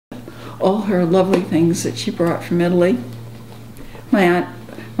all her lovely things that she brought from Italy. My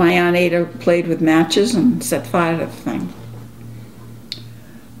Aunt Ada played with matches and set fire to the thing.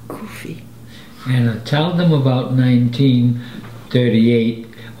 Goofy. And tell them about 1938,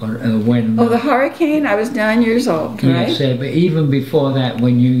 when... Oh, the hurricane? I was 9 years old, right? You said, but even before that,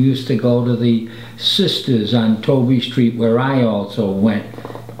 when you used to go to the Sisters on Toby Street, where I also went.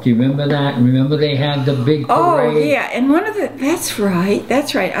 Do you remember that? Remember they had the big parade? Oh, yeah, and that's right,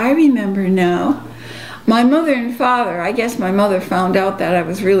 I remember now. My mother and father, I guess my mother found out that I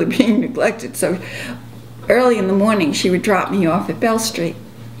was really being neglected, so early in the morning she would drop me off at Bell Street.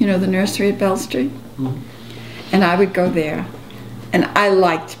 You know, the nursery at Bell Street? Mm-hmm. And I would go there. And I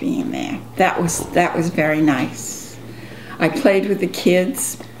liked being there. That was very nice. I played with the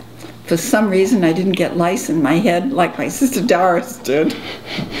kids. For some reason, I didn't get lice in my head like my sister Doris did.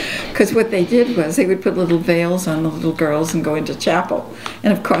 Because what they did was they would put little veils on the little girls and go into chapel.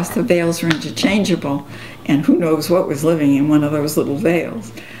 And of course, the veils were interchangeable. And who knows what was living in one of those little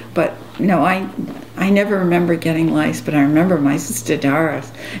veils. But no, I never remember getting lice, but I remember my sister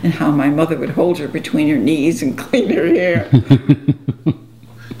Doris and how my mother would hold her between her knees and clean her hair.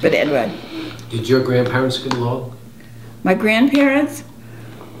 But anyway. Did your grandparents get along? My grandparents?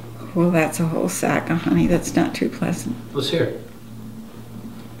 Well, that's a whole sack of honey. That's not too pleasant. Let's hear it.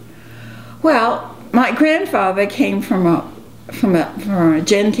 Well, my grandfather came from a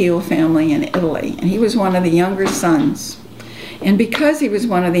genteel family in Italy, and he was one of the younger sons. And because he was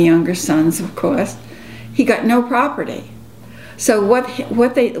one of the younger sons, of course, he got no property. So what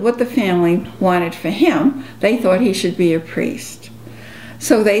the family wanted for him, they thought he should be a priest.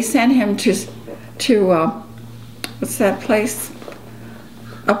 So they sent him to what's that place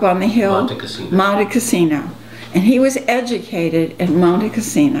up on the hill? Monte Cassino. Monte Cassino. And he was educated at Monte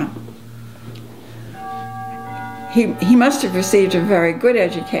Cassino. He must have received a very good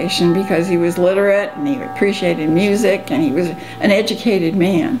education because he was literate and he appreciated music and he was an educated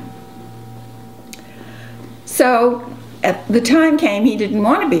man. So the time came he didn't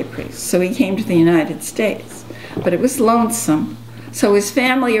want to be a priest, so he came to the United States. But it was lonesome, so his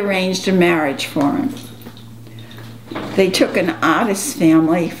family arranged a marriage for him. They took an artist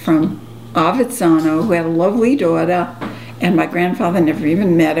family from Avezzano who had a lovely daughter, and my grandfather never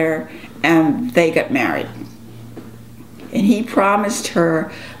even met her, and they got married. And he promised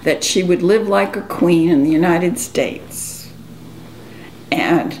her that she would live like a queen in the United States.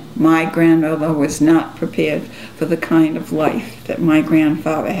 And my grandmother was not prepared for the kind of life that my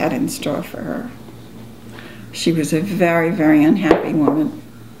grandfather had in store for her. She was a very, very unhappy woman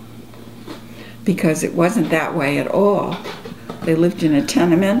because it wasn't that way at all. They lived in a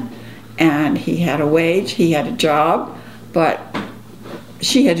tenement and he had a wage, he had a job, but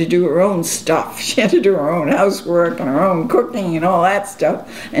she had to do her own stuff. She had to do her own housework and her own cooking and all that stuff.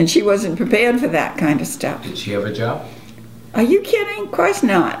 And she wasn't prepared for that kind of stuff. Did she have a job? Are you kidding? Of course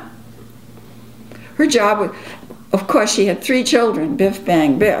not. Her job was, of course, she had 3 children, biff,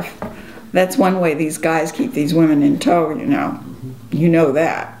 bang, biff. That's one way these guys keep these women in tow, you know. You know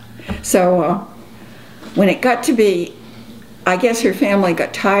that. So when it got to be, I guess her family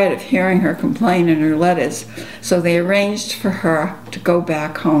got tired of hearing her complain in her letters, so they arranged for her to go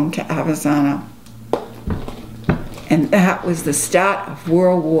back home to Avezzano. And that was the start of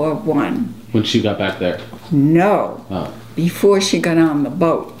World War I. When she got back there? No, oh. Before she got on the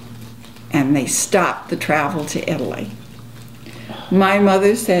boat, and they stopped the travel to Italy. My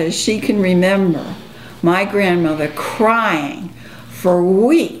mother says she can remember my grandmother crying for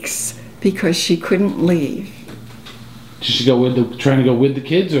weeks because she couldn't leave. Did she go trying to go with the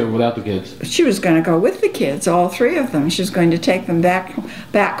kids or without the kids? She was going to go with the kids, all 3 of them. She was going to take them back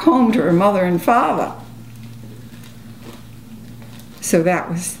home to her mother and father. So that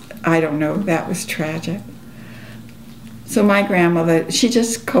was, I don't know, that was tragic. So my grandmother, she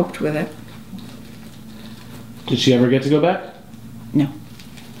just coped with it. Did she ever get to go back? No.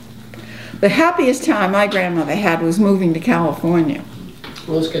 The happiest time my grandmother had was moving to California.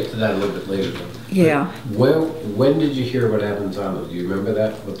 Well, let's get to that a little bit later then. Yeah. When did you hear about Avezzano? Do you remember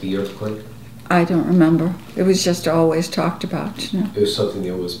that, with the earthquake? I don't remember. It was just always talked about, you know. It was something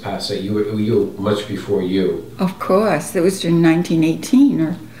that was passed. You were much before you. Of course. It was in 1918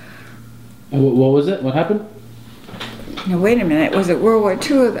 or... And what was it? What happened? Now, wait a minute. Was it World War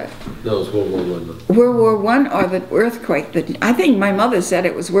II or the... No, it was World War I. World War I or the earthquake? I think my mother said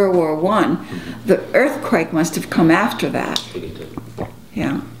it was World War I. Mm-hmm. The earthquake must have come after that. I think it did.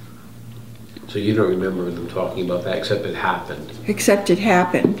 Yeah. So you don't remember them talking about that, except it happened? Except it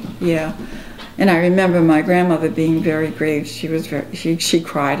happened, yeah. And I remember my grandmother being very grieved. She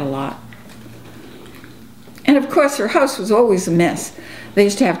cried a lot. And of course her house was always a mess. they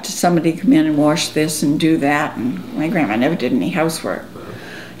used to have somebody come in and wash this and do that, and my grandma never did any housework.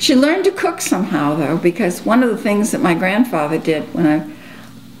 She learned to cook somehow, though, because one of the things that my grandfather did when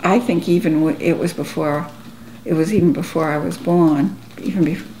I think even it was even before I was born,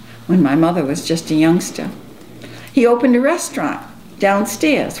 when my mother was just a youngster. He opened a restaurant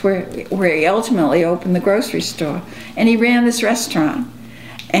downstairs where he ultimately opened the grocery store, and he ran this restaurant.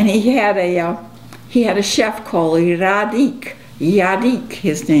 And he had a chef called Yadik. Yadik,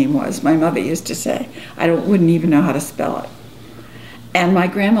 his name was. My mother used to say. I wouldn't even know how to spell it. And my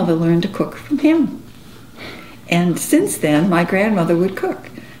grandmother learned to cook from him. And since then, my grandmother would cook.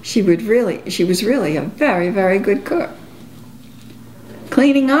 She was really a very, very good cook.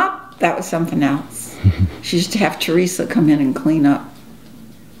 Cleaning up, that was something else. She used to have Teresa come in and clean up.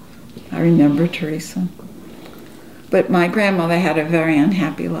 I remember Teresa. But my grandmother had a very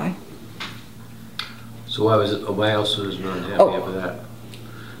unhappy life. So why else was not happy after that?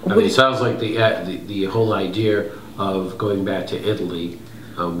 I mean, it sounds like the whole idea of going back to Italy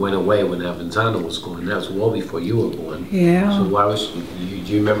went away when Avanzano was born. That was well before you were born. Yeah. So do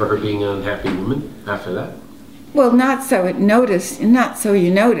you remember her being an unhappy woman after that? Well, not so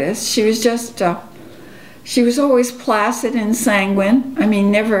you noticed. She was just, she was always placid and sanguine. I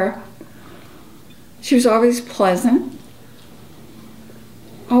mean, never, she was always pleasant.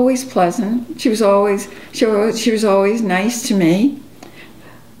 Always pleasant. She was always nice to me.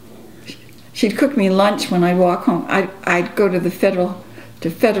 She'd cook me lunch when I'd walk home. I'd go to the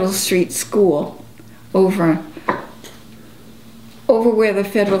Federal Street School over where the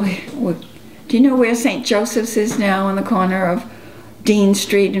Federal. Do you know where St. Joseph's is now, on the corner of Dean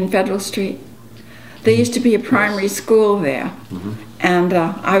Street and Federal Street? There used to be a primary school there, and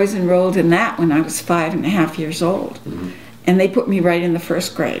I was enrolled in that when I was 5.5 years old, and they put me right in the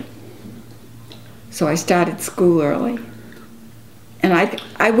first grade. So I started school early,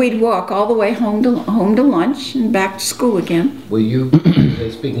 and we'd walk all the way home to lunch and back to school again. Were you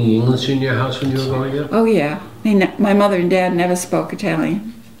speaking English in your house when you were growing up? Oh yeah, my mother and dad never spoke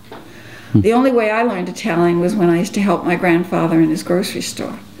Italian. The only way I learned Italian was when I used to help my grandfather in his grocery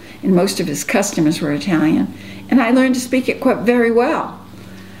store, and most of his customers were Italian, and I learned to speak it quite very well.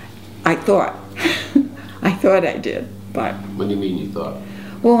 I thought. I thought I did, but... What do you mean you thought?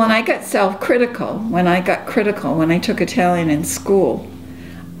 Well, when I got self-critical, when I took Italian in school,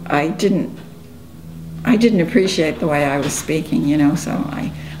 I didn't appreciate the way I was speaking, you know, so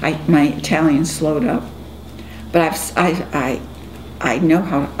my Italian slowed up. But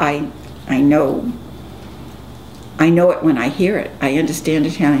I know it when I hear it. I understand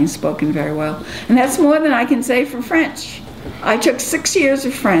Italian spoken very well. And that's more than I can say for French. I took 6 years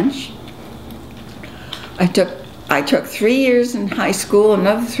of French. I took 3 years in high school,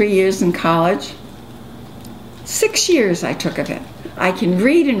 another 3 years in college. 6 years I took of it. I can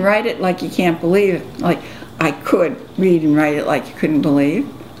read and write it like you can't believe it. Like, I could read and write it like you couldn't believe.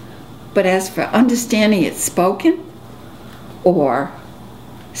 But as for understanding it spoken or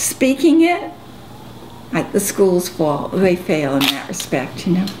speaking it, the schools they fail in that respect,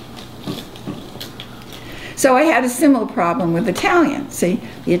 you know. So I had a similar problem with Italian. See,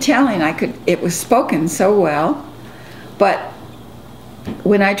 the Italian it was spoken so well, but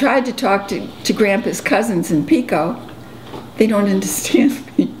when I tried to talk to Grandpa's cousins in Pico, they don't understand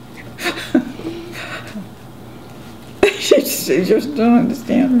me. They just don't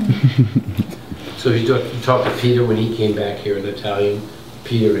understand me. So you talked to Peter when he came back here in Italian,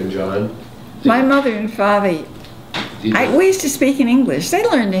 Peter and John? My mother and father, we used to speak in English. They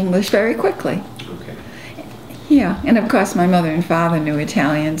learned English very quickly. Okay. Yeah, and of course my mother and father knew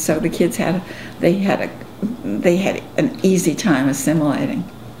Italian, so the kids had an easy time assimilating.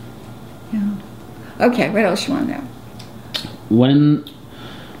 Yeah. Okay, what else you want to know?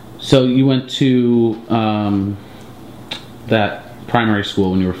 So you went to that primary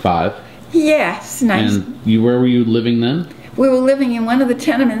school when you were 5? Yes, nice. And where were you living then? We were living in one of the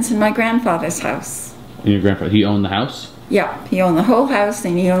tenements in my grandfather's house. And your grandfather, he owned the house? Yeah, he owned the whole house,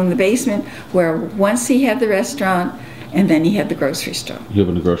 and he owned the basement where once he had the restaurant, and then he had the grocery store. He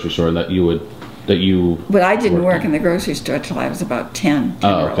opened a grocery store that you But I didn't work in the grocery store till I was about 10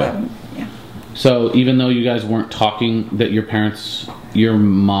 or 11. Yeah. So even though you guys weren't talking, that your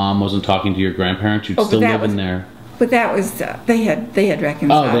mom wasn't talking to your grandparents, you'd still live in there? But that was, they had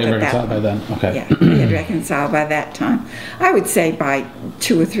reconciled. Oh, they had reconciled by then, okay. Yeah, they had reconciled by that time. I would say by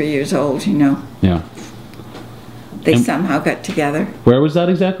 2 or 3 years old, you know. Yeah. They somehow got together. Where was that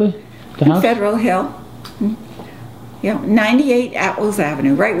exactly? The house? Federal Hill. Yeah, 98 Atwells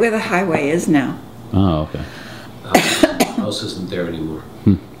Avenue, right where the highway is now. Oh, okay. The house isn't there anymore.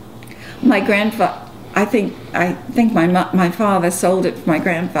 My grandfather, I think my father sold it for my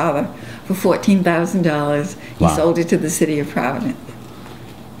grandfather for $14,000. He Wow. sold it to the city of Providence.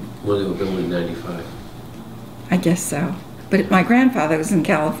 When they were building 95. I guess so. But my grandfather was in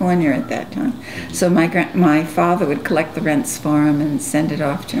California at that time, so my father would collect the rents for him and send it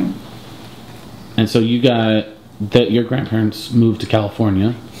off to him. And so you got that your grandparents moved to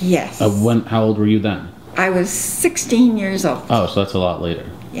California. Yes. How old were you then? I was 16 years old. Oh, so that's a lot later.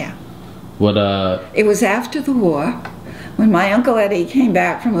 Yeah. What It was after the war. When my Uncle Eddie came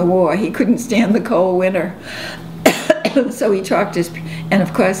back from the war, he couldn't stand the cold winter. So he talked and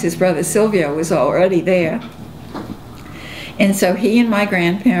of course his brother Silvio was already there. And so he and my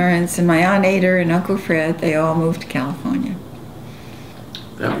grandparents and my Aunt Ada and Uncle Fred, they all moved to California.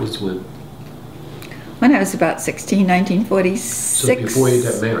 That was When I was about 16, 1946. so before you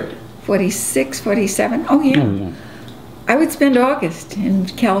got married. 46, 47. Oh yeah. Oh, yeah. I would spend August in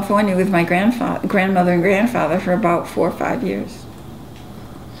California with my grandmother and grandfather for about 4 or 5 years.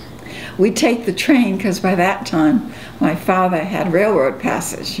 We'd take the train because by that time my father had railroad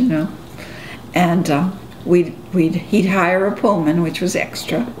passes, you know, and he'd hire a Pullman, which was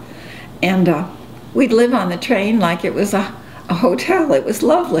extra, and we'd live on the train like it was a hotel. It was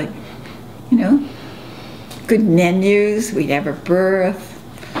lovely, you know. Good menus. We'd have a berth.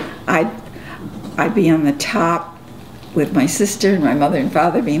 I'd be on the top with my sister and my mother and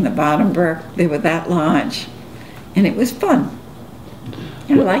father being the bottom berth. They were that large, and it was fun.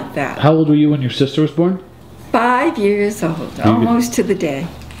 I liked that. How old were you when your sister was born? 5 years old, almost to the day,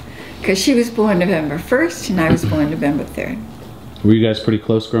 because she was born November 1st and I was born November 3rd. Were you guys pretty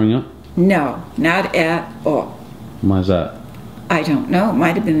close growing up? No, not at all. Why is that? I don't know. It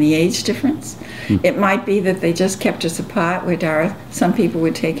might have been the age difference. It might be that they just kept us apart where Doris, some people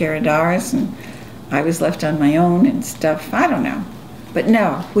would take care of Doris and I was left on my own and stuff. I don't know. But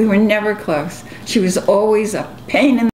no, we were never close. She was always a pain in